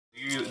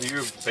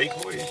your fake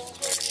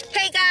voice.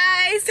 Hey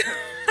guys!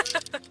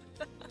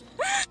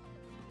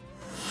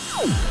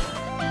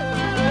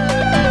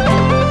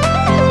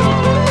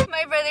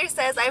 My brother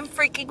says I'm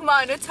freaking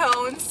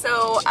monotone,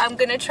 so I'm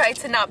gonna try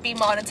to not be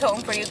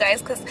monotone for you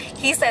guys because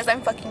he says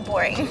I'm fucking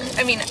boring.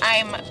 I mean,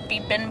 I'm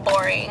beeping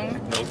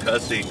boring. No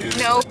cussing, dude.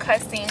 No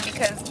cussing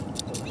because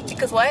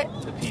what?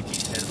 The PG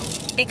channel.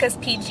 Because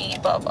PG,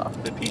 blah blah.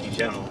 The PG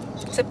channel.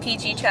 It's a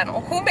PG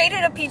channel. Who made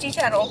it a PG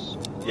channel?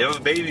 You have a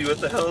baby, what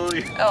the hell?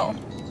 Oh.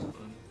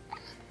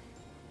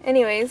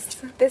 Anyways,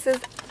 this is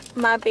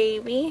my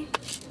baby,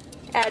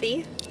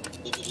 Addie.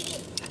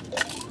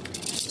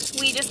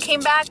 We just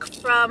came back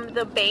from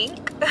the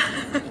bank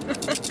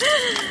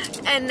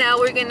and now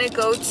we're gonna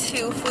go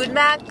to Food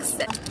Max.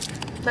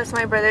 That's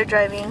my brother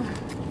driving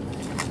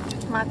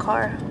my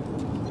car.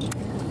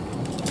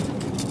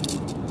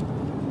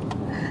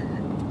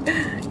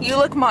 You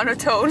look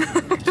monotone.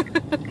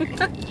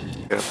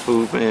 Got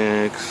Food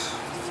Max.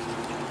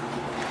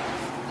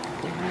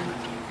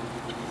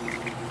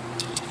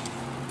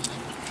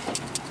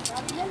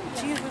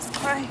 Jesus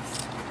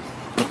Christ.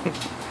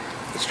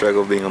 The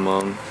struggle of being a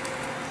mom.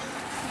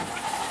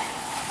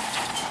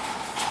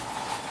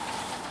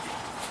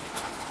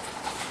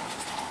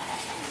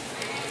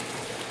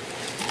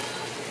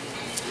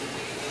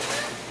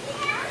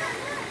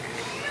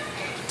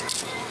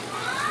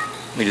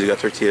 We just got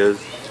tortillas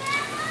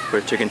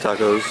for chicken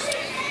tacos.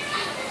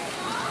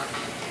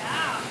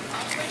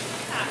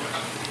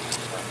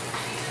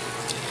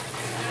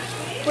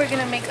 We're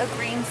gonna make a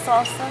green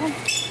salsa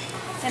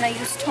and I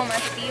use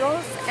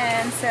tomatillos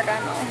and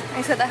serrano.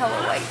 I said that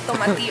hella white,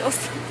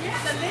 tomatillos.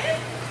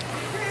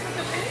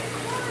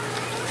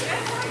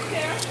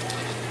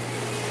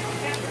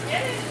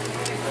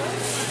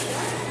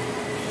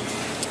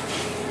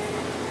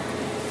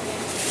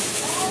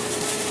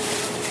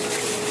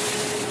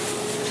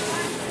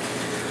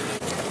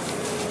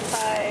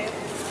 5,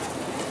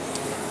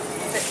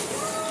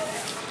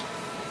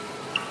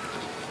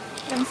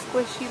 6. And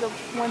squishy the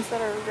ones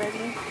that are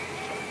ready.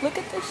 Look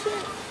at this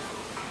shit.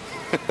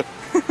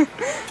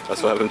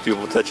 That's what happens.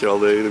 People touch it all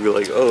day. They'll be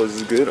like, "Oh, this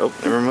is good." Oh,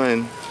 never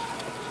mind.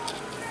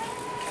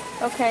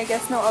 Okay, I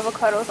guess no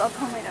avocados. I'll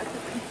tell my dad to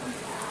bring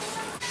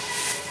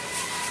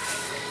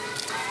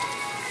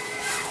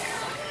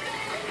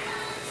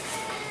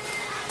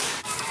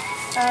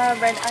some.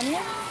 Red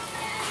onion.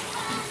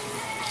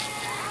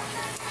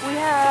 We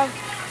have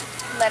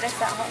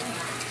lettuce at home.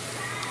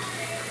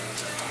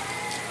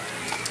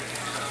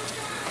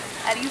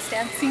 Addie's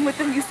dancing with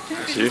the music.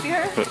 Did you see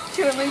her?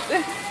 She went like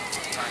this.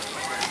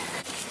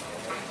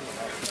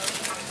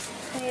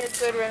 I need a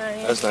good red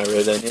onion. That's not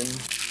red onion.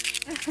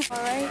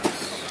 Alright.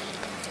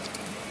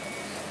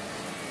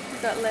 We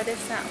got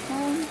lettuce at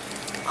home.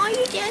 Are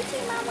you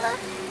dancing, Mama?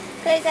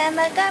 Cause I'm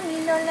a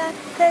gummy Lola.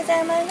 Cause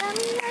I'm a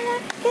gummy Lola.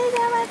 Cause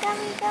I'm a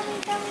gummy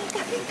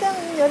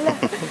Lola.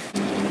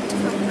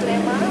 Some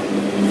crema.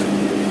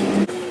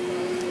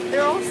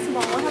 They're all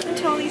small. What happened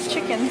to all these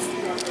chickens?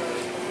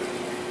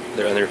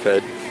 They're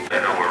underfed.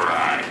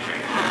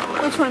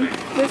 Which one?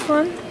 This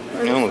one?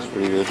 Or That one's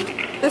pretty good.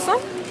 this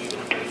one?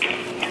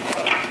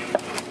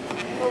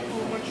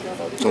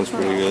 This one's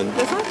pretty good.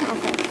 This one?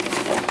 Okay.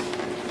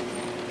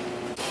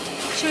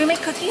 Should we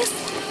make cookies?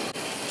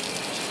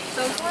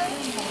 Those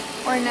ones?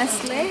 Or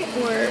Nestle?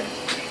 Or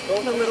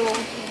the little...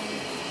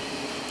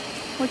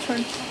 Which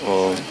one?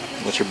 Well,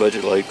 what's your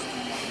budget like?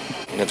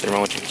 Nothing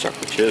wrong with your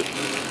chocolate chip.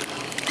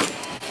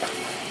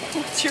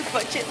 What's your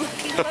budget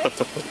looking like?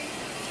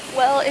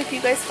 Well, if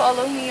you guys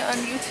follow me on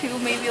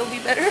YouTube, maybe it'll be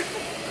better.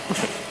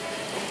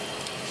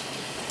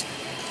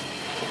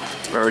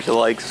 Remember to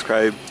like,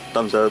 subscribe,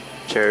 thumbs up,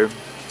 share.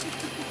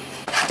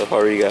 So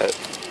far we got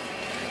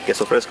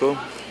queso fresco,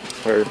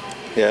 or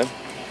yeah,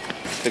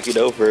 cookie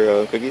dough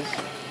for cookies,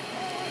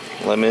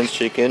 lemons,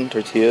 chicken,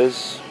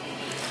 tortillas,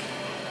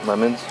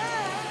 lemons,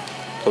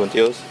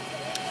 tomatillos.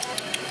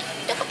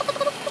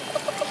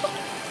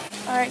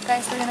 Alright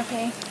guys, we're gonna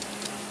pay.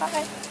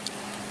 Bye.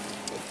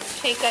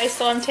 Okay guys,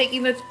 so I'm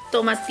taking the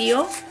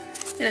tomatillo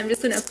and I'm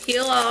just gonna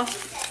peel off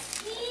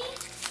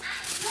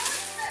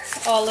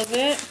all of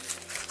it.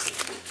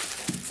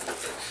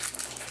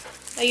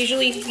 I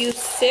usually use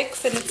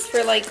 6 and it's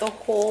for like a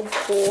whole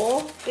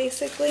bowl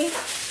basically.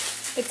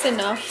 It's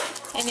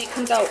enough and it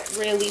comes out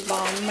really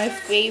bomb. My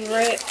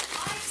favorite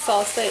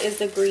salsa is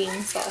the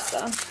green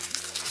salsa.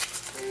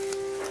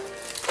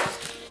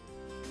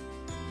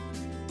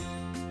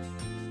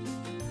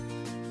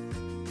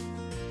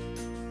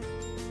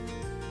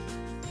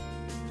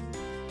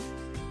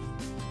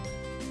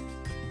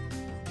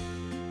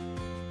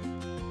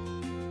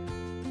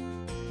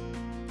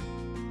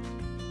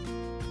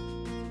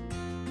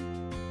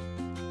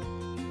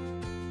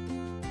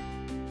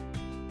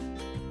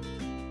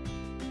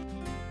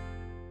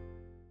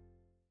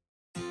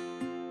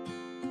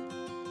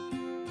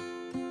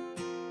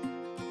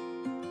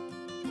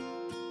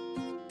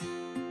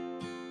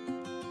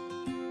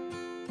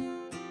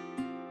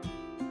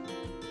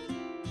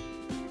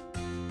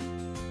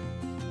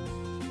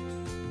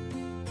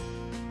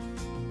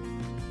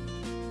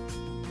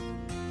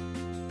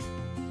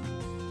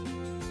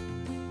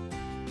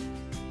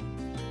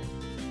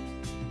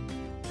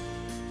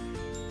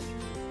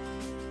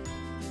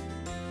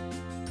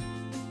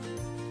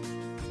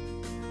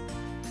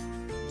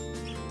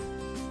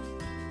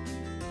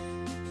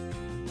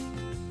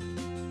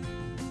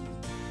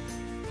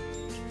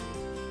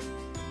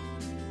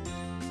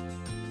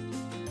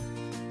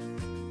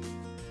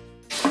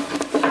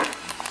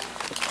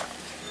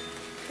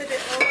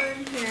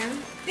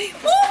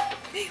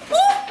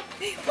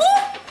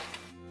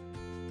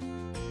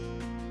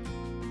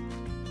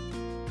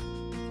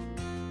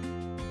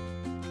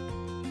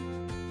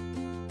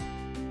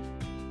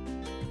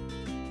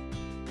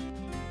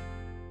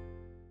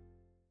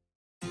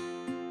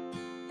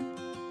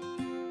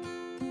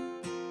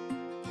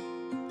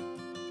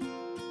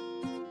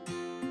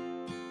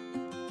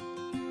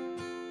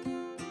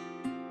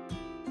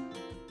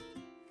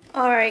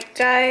 Alright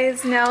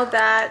guys, now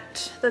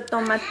that the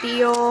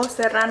tomatillo,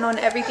 serrano, and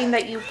everything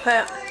that you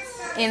put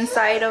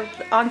inside of,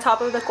 on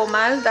top of the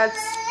comal, that's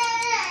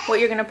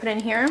what you're gonna put in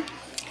here.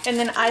 And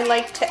then I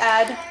like to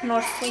add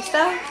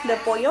norsuita de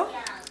pollo,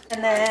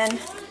 and then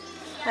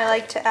I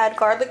like to add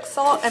garlic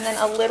salt and then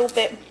a little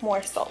bit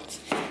more salt.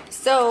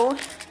 So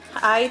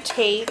I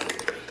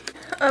take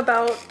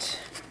about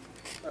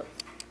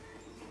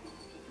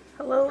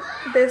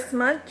this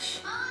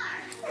much,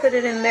 put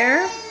it in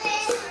there,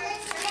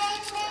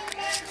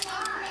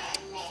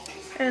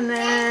 and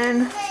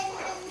then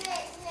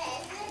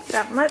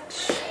that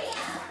much.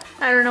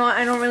 I don't know,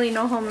 I don't really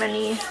know how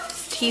many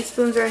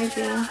teaspoons or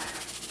anything.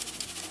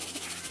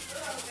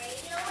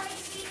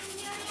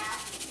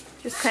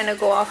 Just kind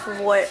of go off of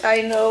what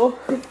I know.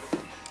 I'm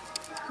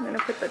gonna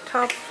put the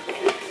top.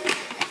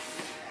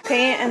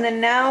 Okay, and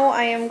then now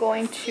I am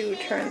going to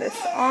turn this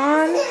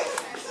on.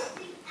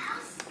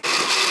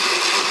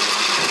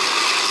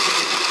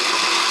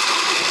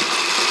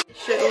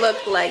 Should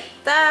look like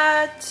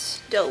that.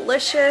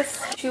 Delicious.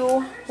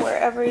 To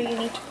wherever you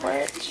need to pour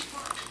it.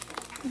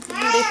 It's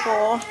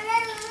beautiful.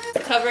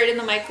 Cover it in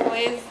the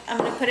microwave. I'm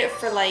gonna put it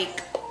for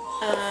like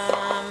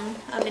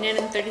a minute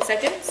and 30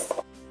 seconds.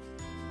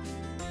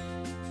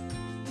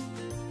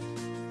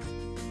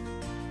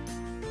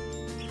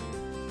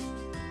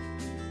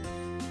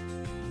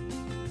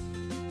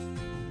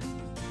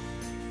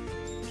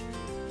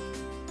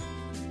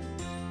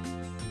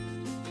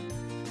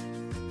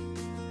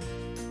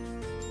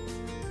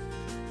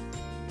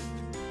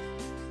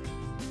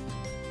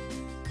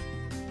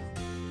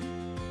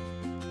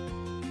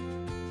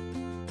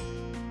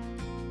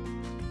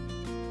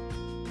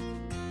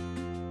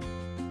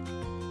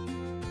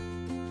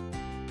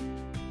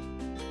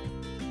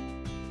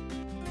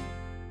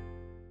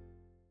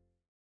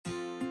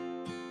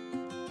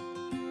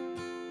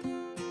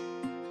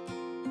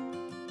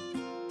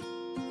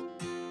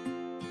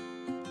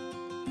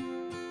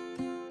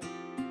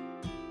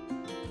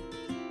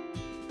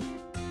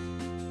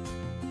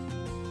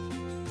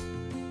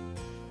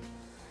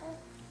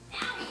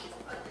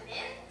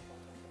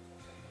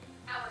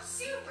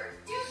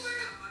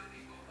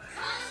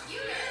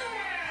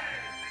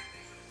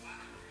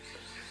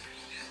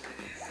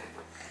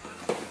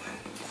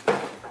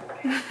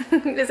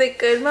 Is it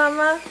good,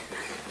 Mama?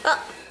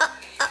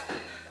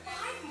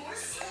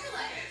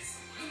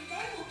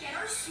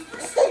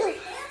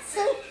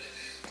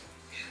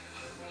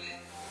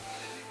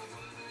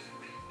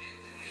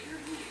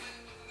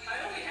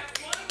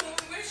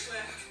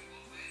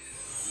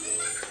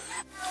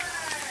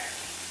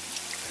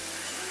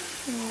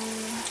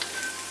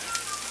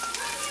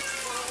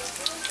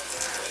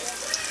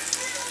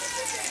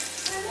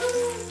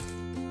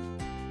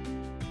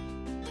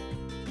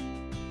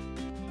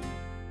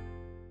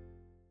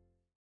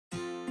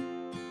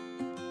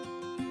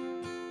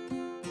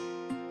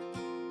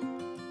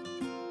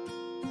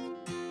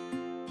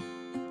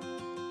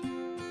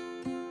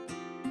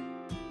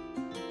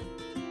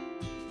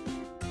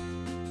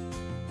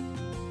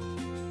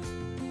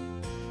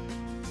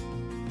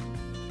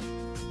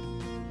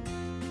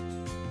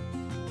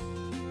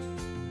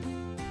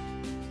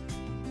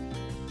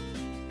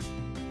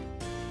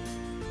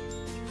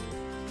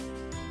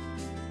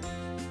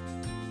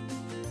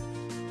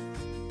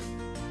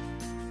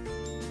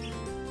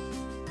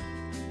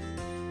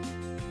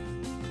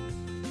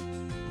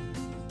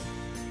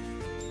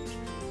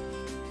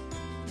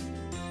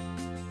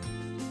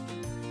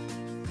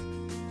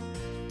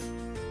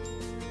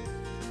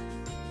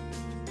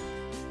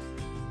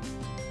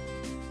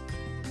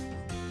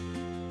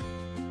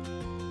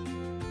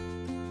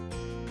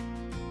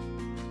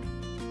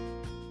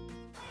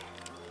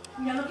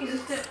 Ya lo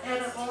pusiste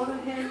add all the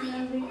head and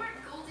everything.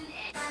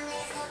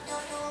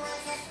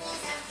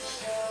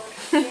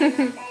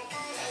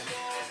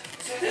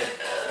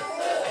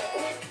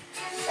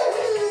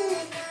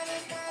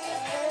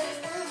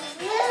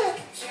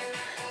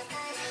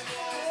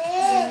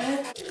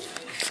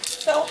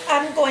 So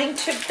I'm going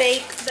to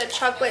bake the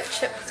chocolate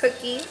chip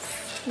cookies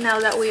now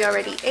that we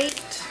already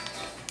ate.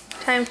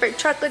 Time for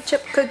chocolate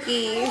chip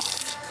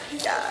cookies.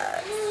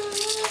 Yes.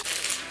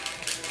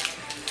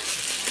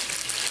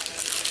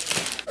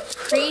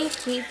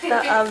 Preheat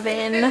the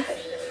oven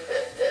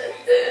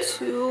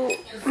to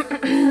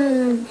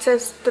it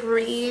says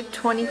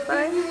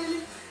 325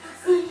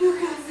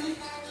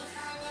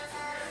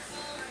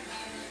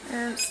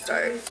 and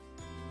start.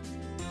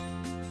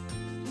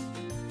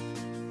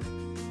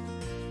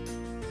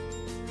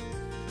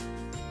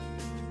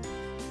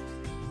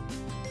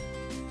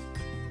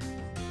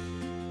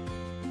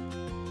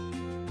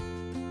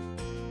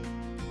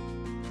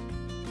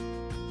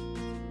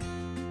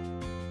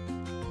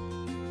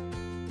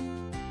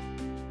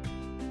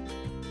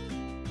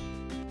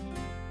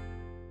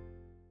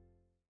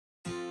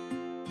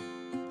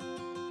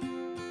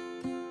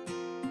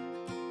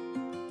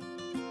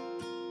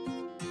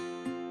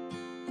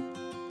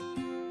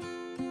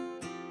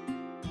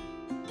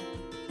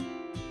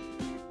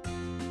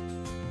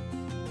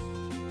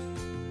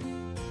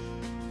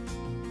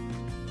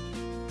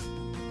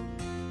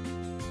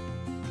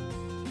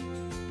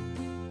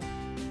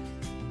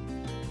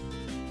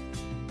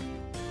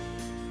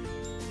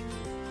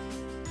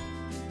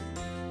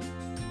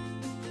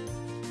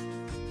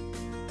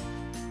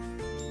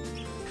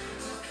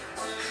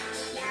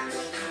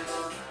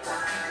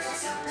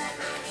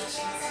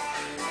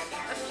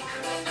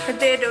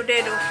 Dedo.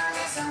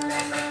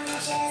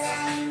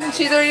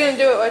 She's already gonna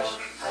do it, watch.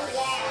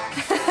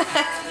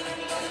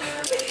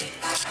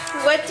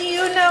 What do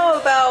you know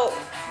about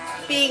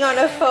being on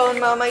a phone,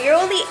 Mama? You're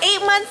only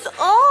 8 months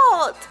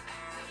old.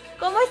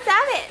 ¿Cómo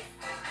sabes?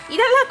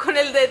 Mírala con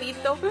el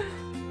dedito.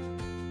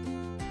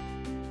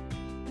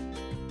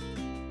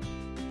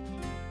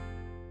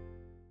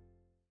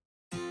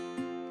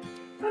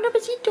 Un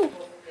besito. Un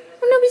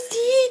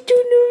besito.